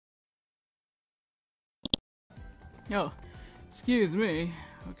Oh, excuse me.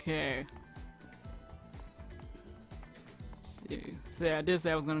 Okay. Let's see. So yeah, I did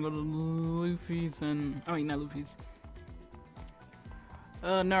say I was gonna go to Luffy's and I mean not Luffy's.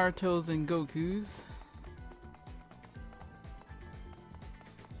 Naruto's and Goku's.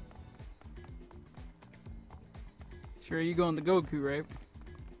 Sure, you going to Goku, right?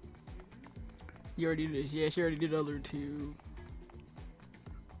 You already did. Yeah, she already did the other two.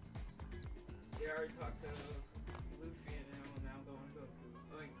 Yeah, I already talked to Luffy and now I'm going to Goku.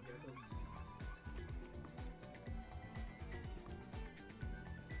 I ain't gonna go.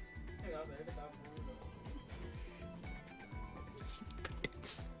 Hey, I was like,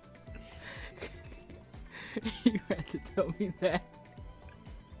 you had to tell me that.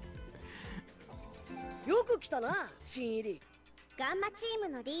 よく来たな、新入り。ガンマチーム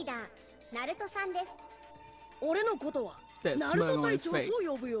のリーダー、ナルトさんです。俺のことはナルト隊長と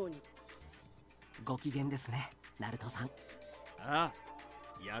呼ぶように。ご機嫌ですね、ナルトさん。ああ、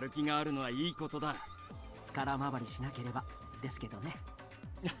やる気があるのはいいことだ。空回りしなければですけどね。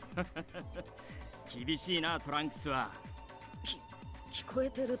厳しいな、トランクスは。聞こえ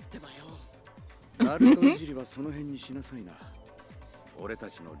てるってばよ。ナルトいじりはその辺にしなさいな。俺た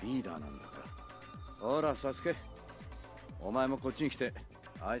ちのリーダーなんだから。ほら、サスケ。お前もこっちに来て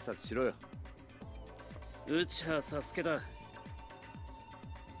挨拶しろよ。うちはサスケだ。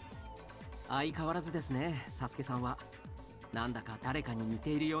相変わらずですね、サスケさんは。なんだか誰かに似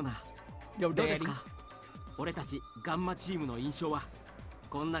ているような。どうですか？俺たちガンマチームの印象は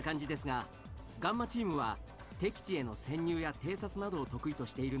こんな感じですが、ガンマチームは敵地への潜入や偵察などを得意と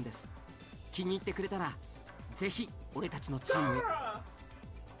しているんです。気に入ってくれたらぜひ俺たちのチームへ。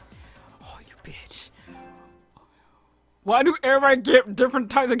Oh, you bitch. Why do everybody get different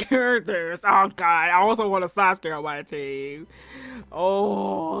types of characters? Oh god, I also want a Sasuke on my team.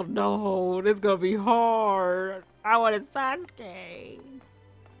 Oh no, this is gonna be hard. I want a Sasuke.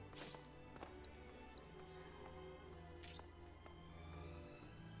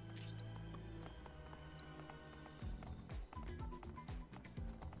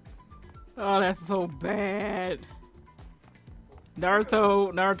 Oh, that's so bad.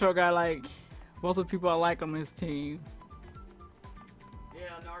 Naruto got like most of the people I like on this team.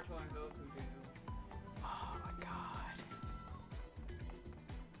 Yeah, Naruto and Goku do. Oh my god.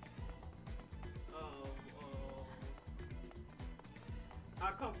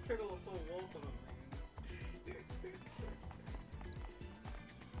 How come Piccolo so welcome?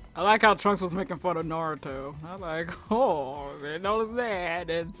 I like how Trunks was making fun of Naruto. I was like, oh, I didn't notice that.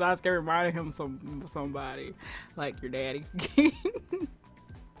 And Sasuke reminded him of somebody. Like your daddy.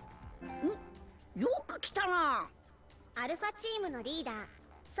 よく来たな。アルファチームのリーダー、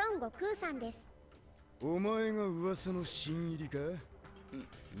孫悟空さんです。お前が噂の新入りか？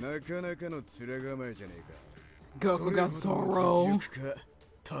なかなかの面構えじゃねえか。 Goku got Zoro.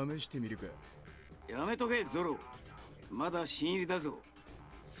 試してみるか。やめとけ、ゾロ。まだ新入りだぞ。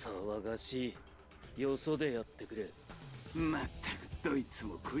騒がしい。よそでやってくれ。まったくどいつ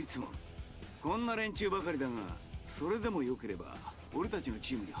もこいつも。こんな連中ばかりだが、それでもよければ俺たちの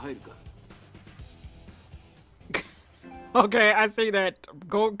チームに入るか。Okay, I see that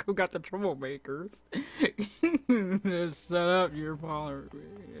Goku got the troublemakers. Shut up, you're Polar.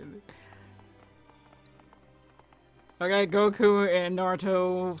 Okay, Goku and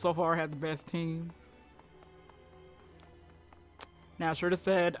Naruto so far have the best teams. Now, I should have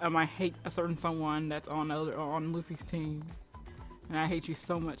said I might hate a certain someone that's on Luffy's team, and I hate you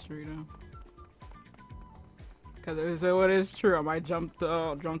so much, Rita. Because what is true, I might jump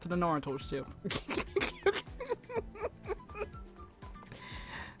to the Naruto ship.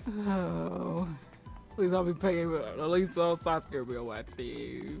 Oh, at least I'll be paying. At least Sasuke will be on my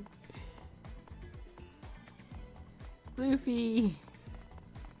team. Luffy.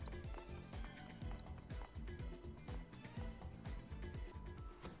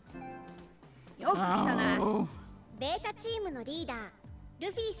 よく来たな。ベータチームのリーダー、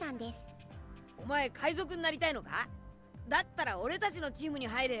ルフィさんです。お前海賊になりたいのか？だったら俺たちのチームに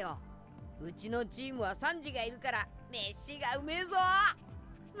入れよ。うちのチームはサンジがいるから飯がうめえぞ。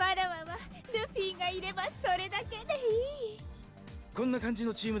わらわはルフィがいればそれだけでいい。こんな感じ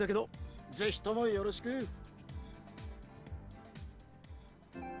のチームだけど、ぜひともよろしく。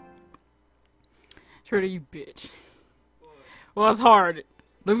Sure, you bitch. Well, it's hard.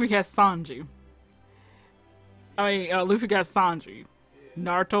 Luffy has Sanji. I mean, Luffy got Sanji.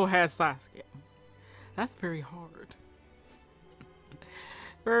 Naruto has Sasuke. That's very hard.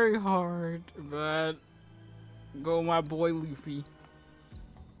 Very hard, but go my boy Luffy.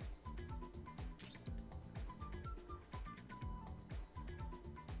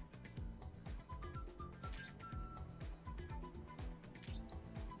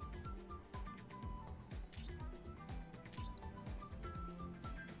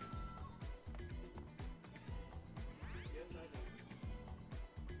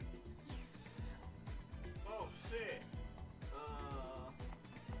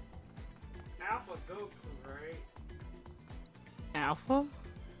 Alpha Goku, right? Alpha?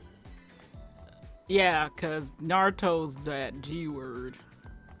 Yeah, cause Naruto's that G word.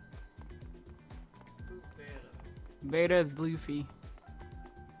 Who's Beta? Beta is Luffy.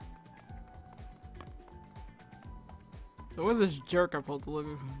 So what's this jerk I'm supposed to look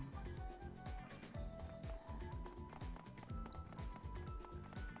at?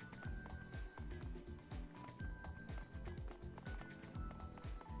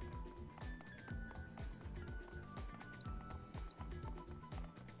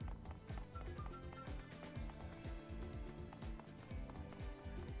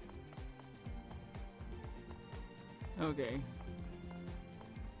 Okay.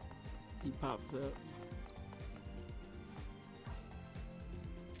 He pops up.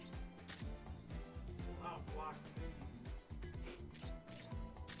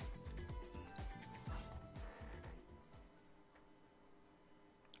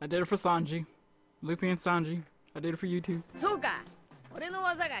 I did it for Sanji. Luffy and Sanji. I did it for you too. そうか。俺の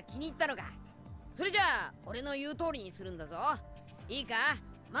技が気に入ったのか。それじゃあ俺の言う通りにするんだぞ。いいか。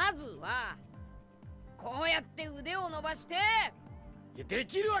まずはこうやって腕を伸ばして。いやで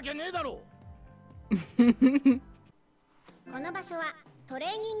きるわけねえだろ。この場所はトレ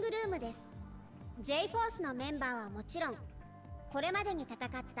ーニングルームです。J フォースのメンバーはもちろん、これまでに戦っ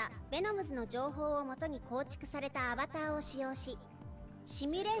たベノムズの情報をもとに構築されたアバターを使用し、シ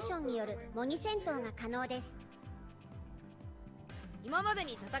ミュレーションによる模擬戦闘が可能です。今まで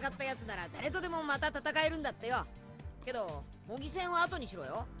に戦ったやつなら誰とでもまた戦えるんだってよ。けど模擬戦は後にしろ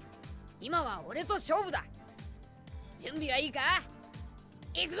よ。今は俺と勝負だ。準備はいいか。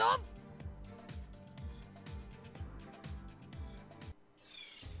行くぞ。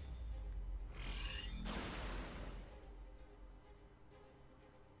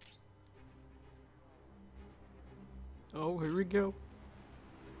Oh, here we go.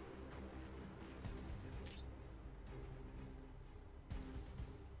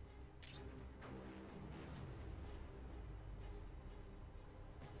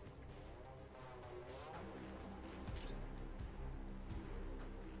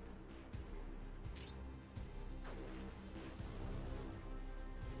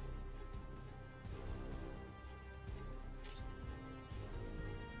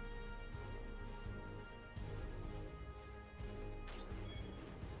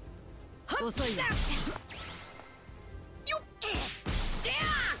遅いよ。よっ。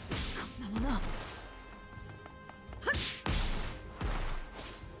こんなもの。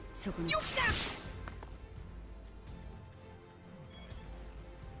そこに。よっ。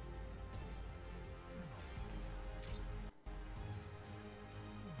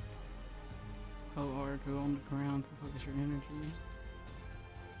Hold R2 on the ground to focus your energy.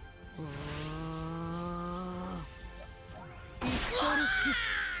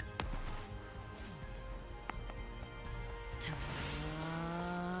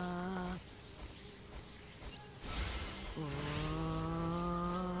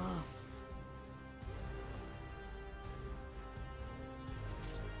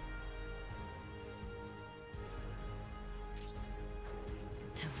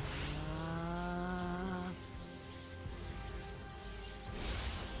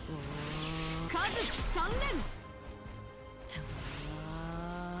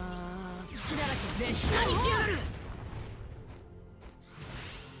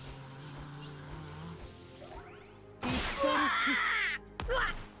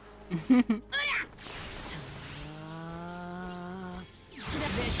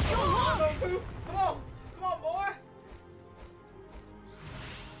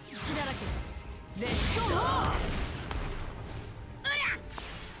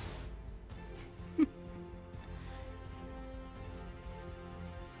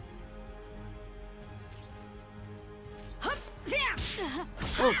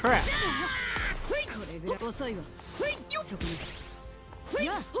 Oh crap! これぐらい遅いわ。そこに。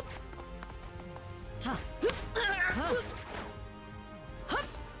や。た。は。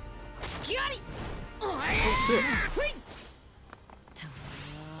突きあり。数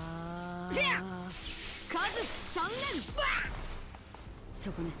値3連。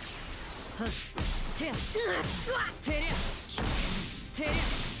そこね。は。てや。てりゃ。てりゃ。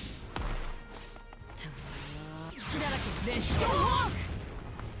好きだらけ。レッドホーク。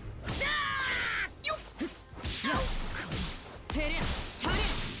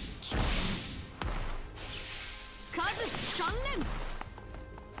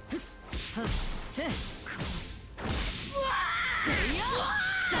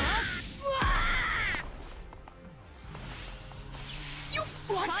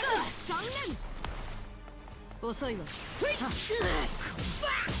遅いわ。決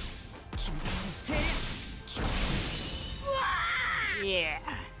めてやる。Yeah.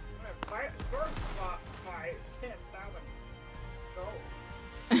 Fight, first fight, 10,000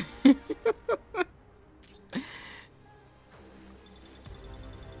 gold.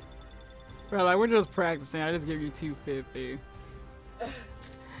 Bro, like, we're just practicing. I just give you 250.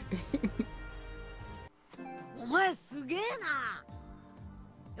 お前すげえ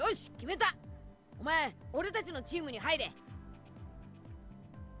な。よし、決めた。お前、俺たちのチームに入れ。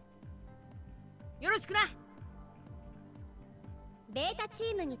よろしくな。ベータチ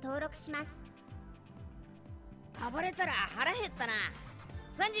ームに登録します。暴れたら腹減ったな。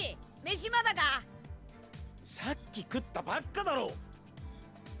サンジ、飯まだか。さっき食ったばっかだろ。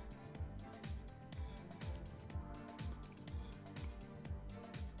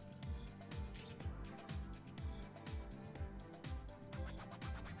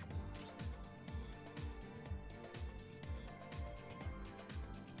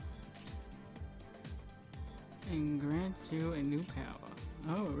And grant you a new power.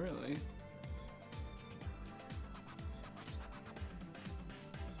 Oh, really?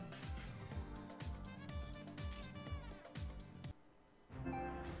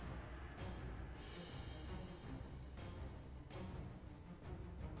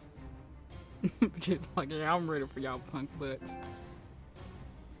 Like, yeah, I'm ready for y'all punk butts.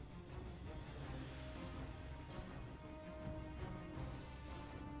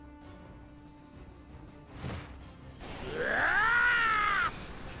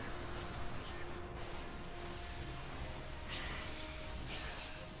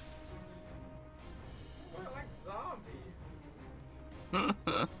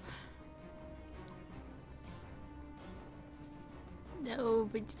 No,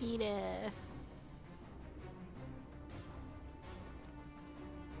 Vegeta.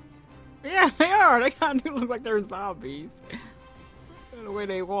 Yeah, they are. They kind of look like they're zombies. The way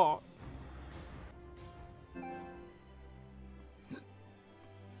they walk.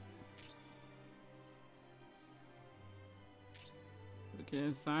 We can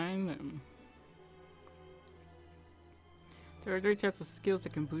assign them. There are 3 types of skills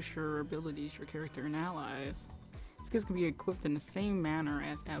that can boost your abilities, your character, and allies. Skills can be equipped in the same manner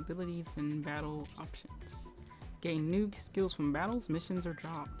as abilities and battle options. Gain new skills from battles, missions, or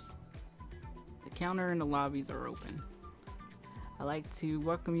jobs. The counter and the lobbies are open. I'd like to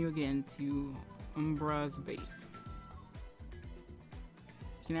welcome you again to Umbra's base.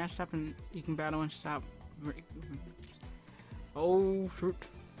 You can add shop and you can battle and shop. Oh shoot.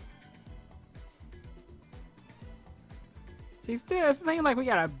 See, still, it's thing like we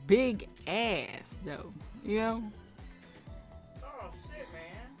got a big ass though, you know? Oh shit,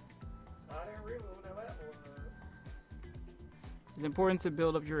 man. I didn't realize what that was. It's important to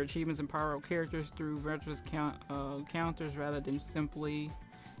build up your achievements and power up characters through virtuous counters rather than simply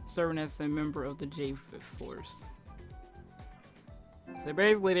serving as a member of the J5 Force. So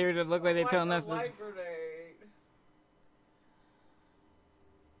basically, they look like they're telling us to.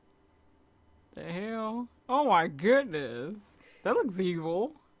 The hell? Oh my goodness. That looks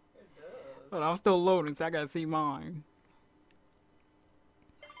evil. It does. But I'm still loading, so I gotta see mine.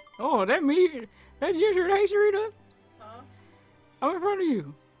 Oh, that me? That's you, hey, Sharita? Huh? I'm in front of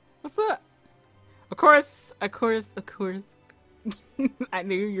you. What's up? Of course. I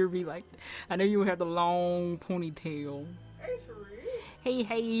knew you'd be like, I knew you would have the long ponytail. Hey, Sharita.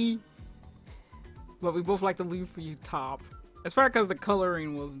 Hey. But we both like the Luffy top. It's probably because the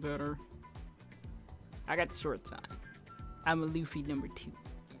coloring was better. I got the short time. I'm a Luffy number 2.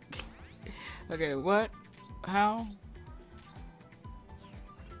 Okay, what? How?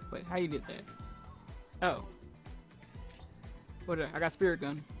 Wait, how you did that? Oh. What? I got spirit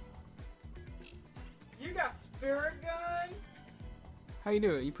gun. You got spirit gun? How you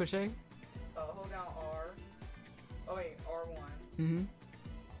do it? You push A? Hold down R. Oh wait, R1. Mm-hmm. And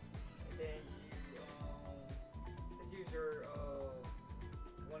then you just use your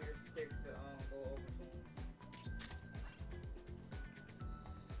one of your sticks to go over to him.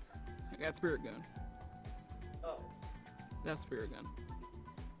 I got spirit gun. Oh. That's spirit gun.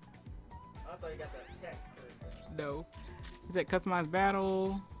 I thought you got that tech spirit gun. No. Is that customized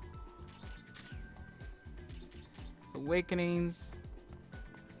battle? Awakenings.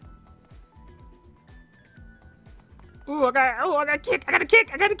 Ooh, I got a kick attack.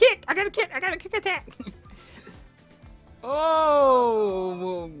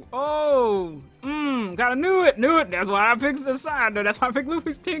 Gotta knew it. That's why I picked the side though. That's why I picked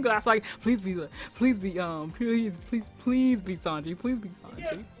Luffy's team. Cause I was like, please be Sanji. Please be Sanji. You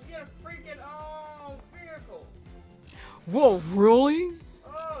get a freaking vehicle. Whoa, really?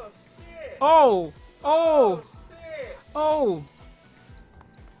 Oh shit. Oh shit. Oh.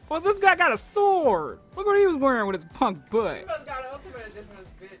 Well, this guy got a sword. Look what he was wearing with his punk butt.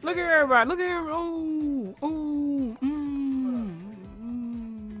 Look at everybody. Look at everybody. Oh, oh,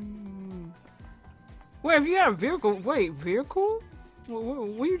 Wait, if you got a vehicle, wait, vehicle?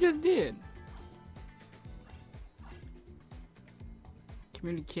 What you just did?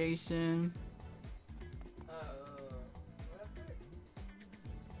 Communication.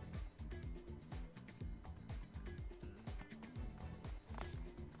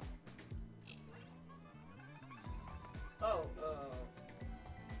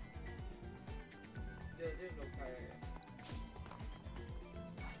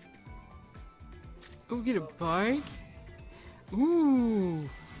 Oh, get a bike? Ooh.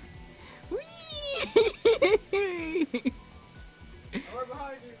 Whee! Right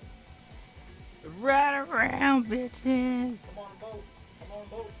behind you. Right around, bitches. I'm on a boat. I'm on a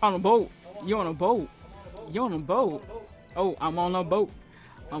boat. On a boat. You on a boat. You on a boat. Oh, I'm on a boat.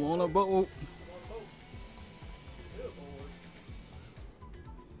 I'm on a boat.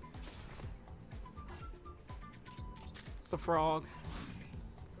 It's a frog.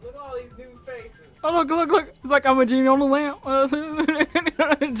 Look at all these new faces. Oh, look, look, look. It's like I'm a genie on the lamp. A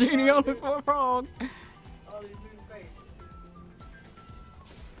genie on the frog. All these new faces.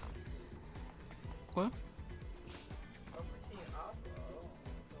 What? Oh, for Team Alpha.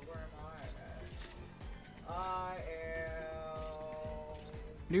 So where am I at? I am...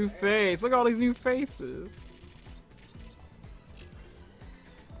 New face. Look at all these new faces.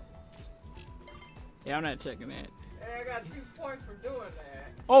 Yeah, I'm not checking that. Hey, I got 2 points for doing that.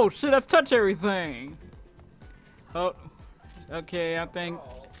 Oh shit, let's touch everything. Oh, okay, I think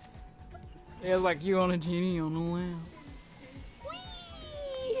it's like you on a genie on the lamp.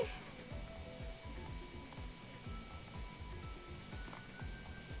 Whee!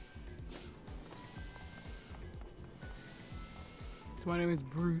 So my name is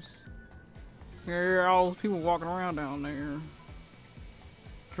Bruce. Here are all those people walking around down there.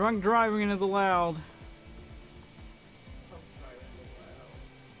 Drunk driving is allowed.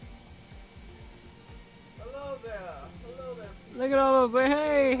 Look at all those,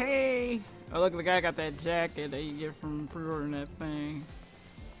 hey, hey! Oh, look, the guy got that jacket that you get from pre-ordering that thing.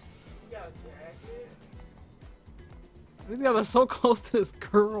 You got a jacket? These guys are so close to this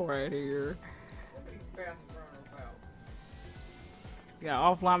girl right here. Look at these bastards running about. We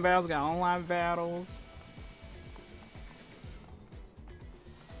got offline battles, we got online battles.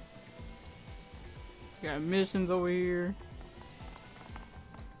 We got missions over here.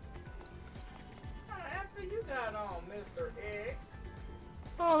 You got on, Mr. X.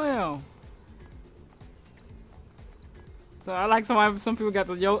 Oh no. So I like some people got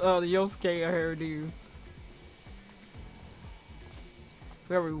the Yosuke hairdo. We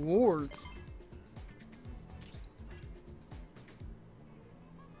got rewards.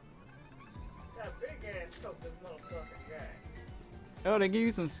 Got a big ass scope, this motherfucking guy. Oh, they give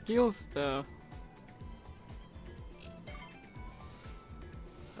you some skill stuff.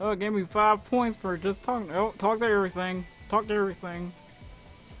 Oh, it gave me 5 points for just talking. Oh, talk to everything. Talk to everything.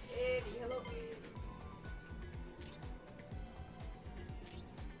 Eddie, hello, Eddie.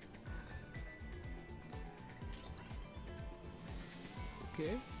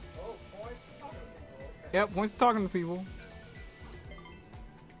 Okay. Oh, points to talking to people. Okay. Yep, points to talking to people.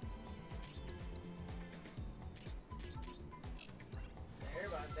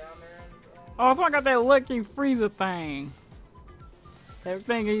 Everybody down there. Oh, so I got that lucky freezer thing.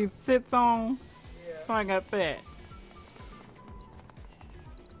 Everything he sits on, yeah. So I got that.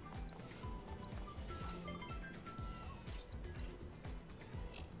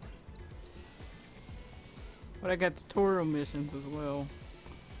 But I got tutorial missions as well.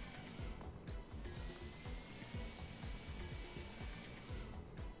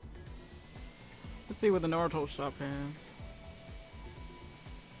 Let's see what the Naruto shop has.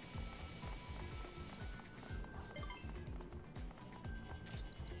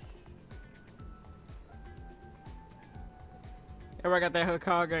 Everybody got that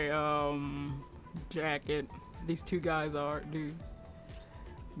Hokage jacket. These 2 guys are, dude.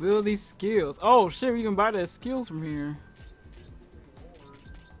 Build these skills. Oh shit, we can buy the skills from here.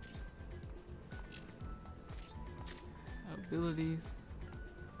 Abilities.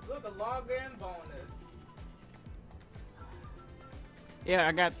 Look, a login bonus. Yeah,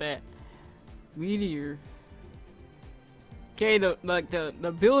 I got that. Meteor. Okay, the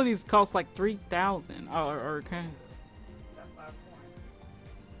abilities cost like 3,000. Oh, or okay.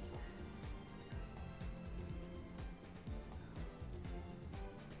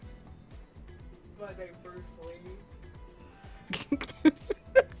 Bruce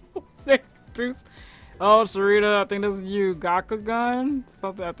Lee. Bruce. Oh, Sarita, I think this is you. Gakugan?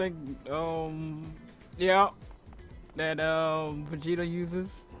 Something, I think, yeah. That, Vegeta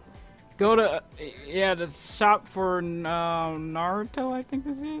uses. Go to, yeah, the shop for, Naruto, I think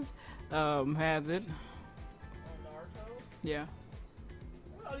this is. Has it. Naruto? Yeah.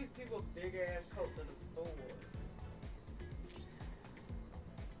 Look at all these people with big ass coats and a sword.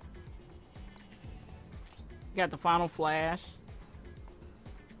 Got the final flash.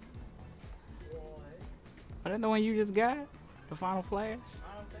 What? I didn't know when you just got the final flash.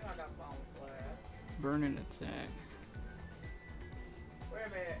 I don't think I got final flash. Burning attack. Wait a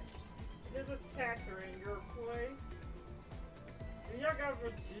minute. His attacks are in your place? Do y'all got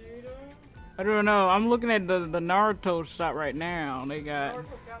Vegeta? I don't know. I'm looking at the Naruto shop right now. They got.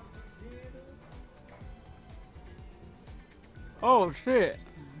 Naruto got Vegeta? Oh shit.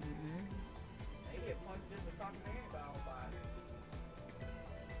 They get punched just for talking to anybody about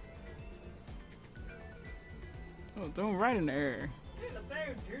it. Oh, throw him right in the air. It's the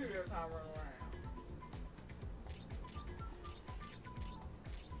same dude every time I run around.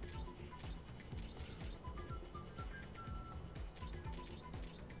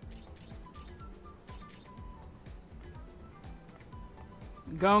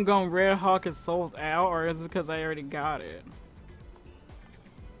 Gon Red Hawk is sold out, or is it because I already got it?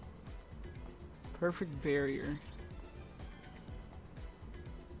 Perfect barrier.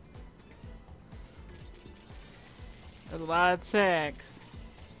 That's a lot of attacks.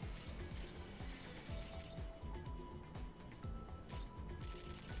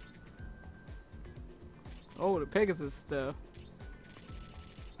 Oh, the Pegasus stuff.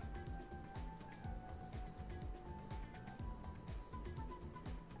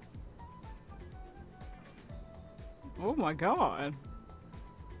 Oh my god.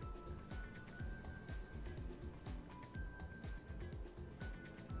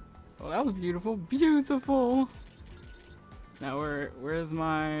 Oh, that was beautiful. Beautiful. Now where's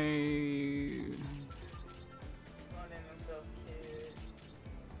my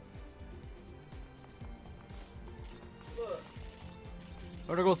Look.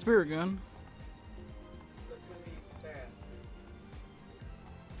 Oh, there goes Spirit Gun. Look at these bastards.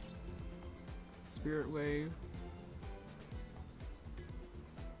 Spirit Wave.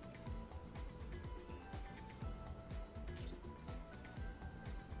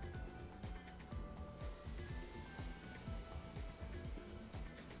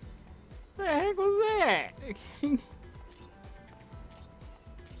 What the heck was that?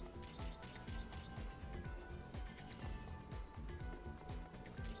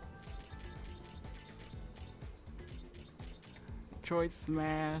 Detroit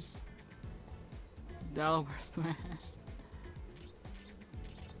Smash. Delaware Smash.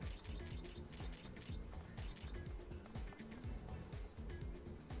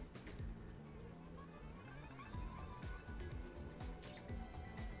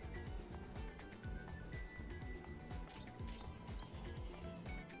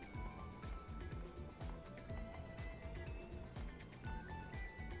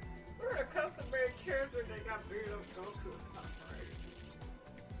 We're a custom-made character that got beat up Goku. It's not right.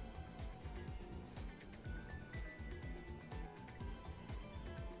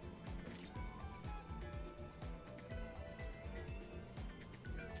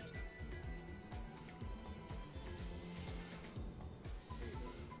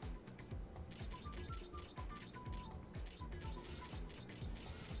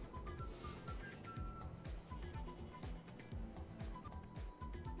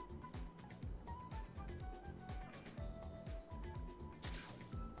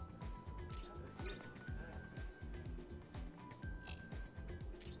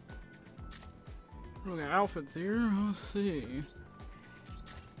 We got outfits here. Let's see.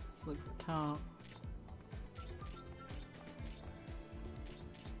 Let's look for top.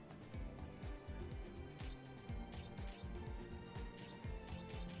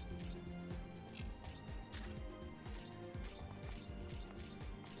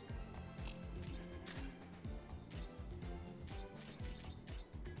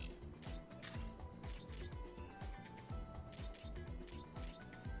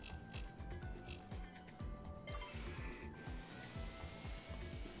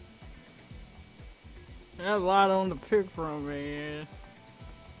 There's a lot on to pick from, man.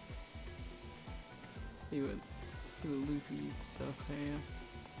 See what Luffy's stuff has.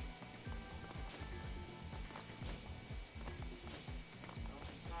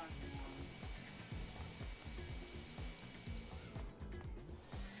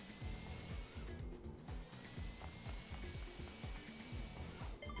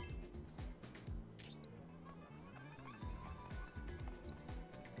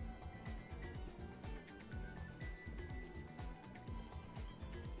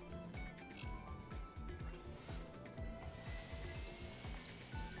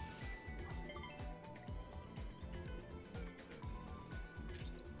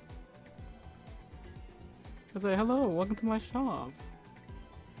 I say, hello, welcome to my shop.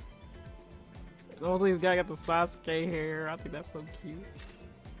 Also, this guy got the Sasuke hair. I think that's so cute.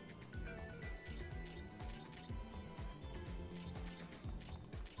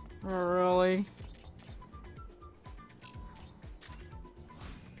 Oh, really?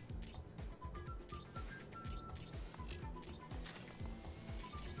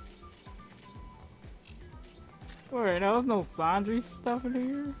 Wait, now there's no Sandry stuff in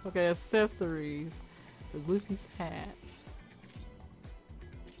here? Okay, accessories. There's Luffy's hat.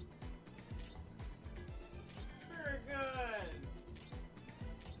 Very good.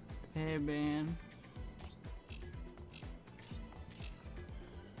 Headband.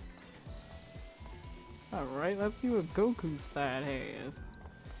 Alright, let's see what Goku's side has.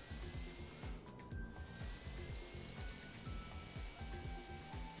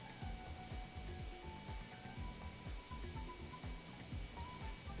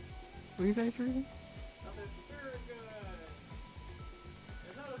 What do you say, Tree?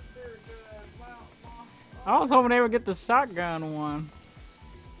 I was hoping they would get the shotgun one.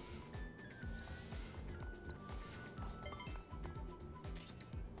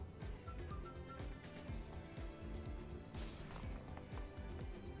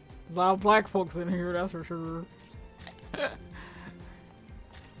 There's a lot of black folks in here, that's for sure.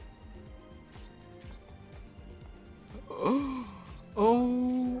 Oh,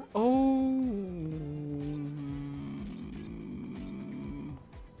 oh.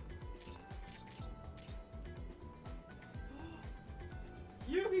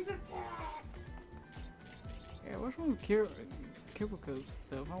 Yugi's attack! Yeah, which one's Kiriko's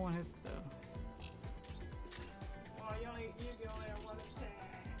stuff? I want his stuff. Oh, Yugi only have one attack.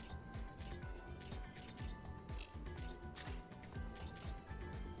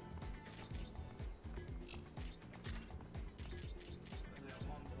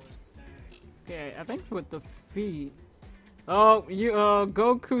 Okay, I think with the feet. Oh,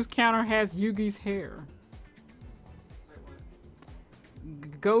 Goku's counter has Yugi's hair.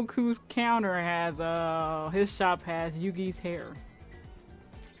 Goku's counter has his shop has Yugi's hair.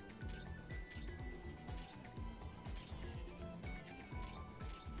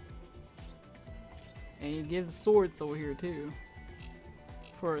 And he gives swords over here too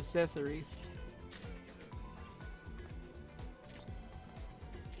for accessories.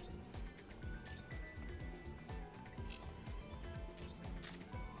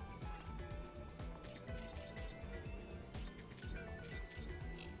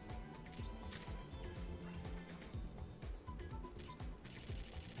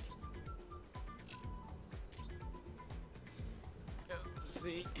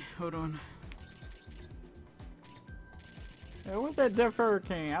 See, hold on. Hey, what's that Death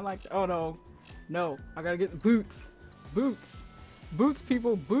Hurricane? I like. Oh no, no! I gotta get the boots, boots, boots,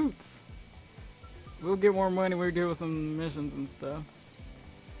 people, boots. We'll get more money. We do with some missions and stuff.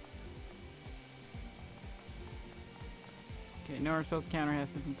 Okay, Naruto's counter has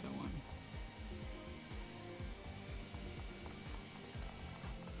the boots I want.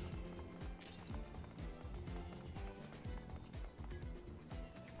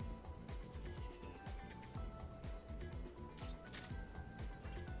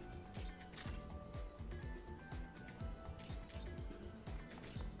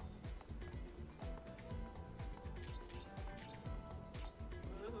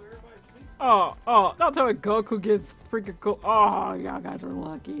 Oh, don't tell me Goku gets freaking cool. Oh, y'all guys are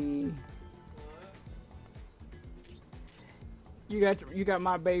lucky. You got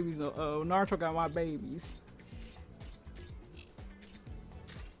my babies. Naruto got my babies.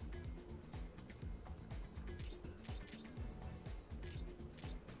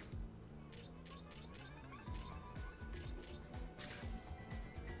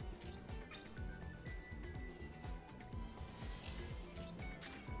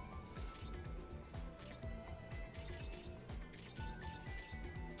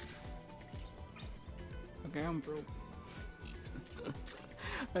 Okay, I'm broke.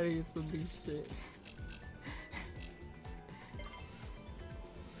 I need some new shit.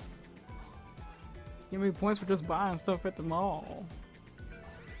 Give me points for just buying stuff at the mall.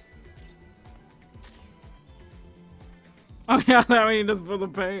 Oh yeah, I mean just for the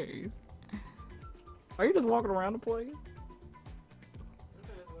pays. Are you just walking around the place?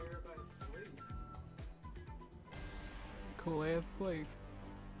 Cool ass place.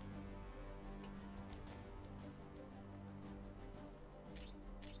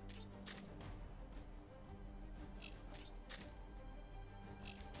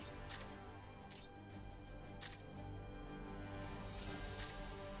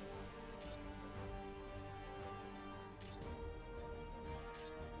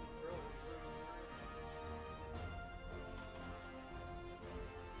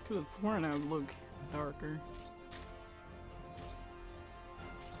 Could have sworn that would look darker.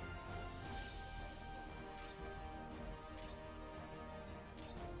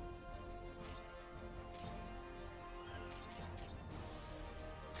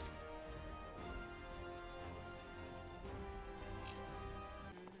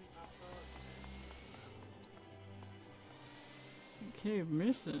 Okay,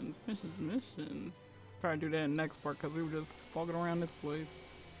 missions. Probably do that in the next part because we were just fucking around this place.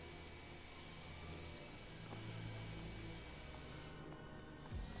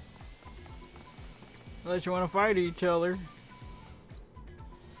 Unless you want to fight each other.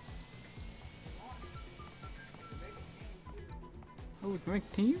 Oh, we can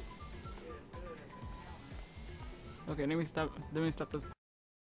make teams? Okay, let me stop this.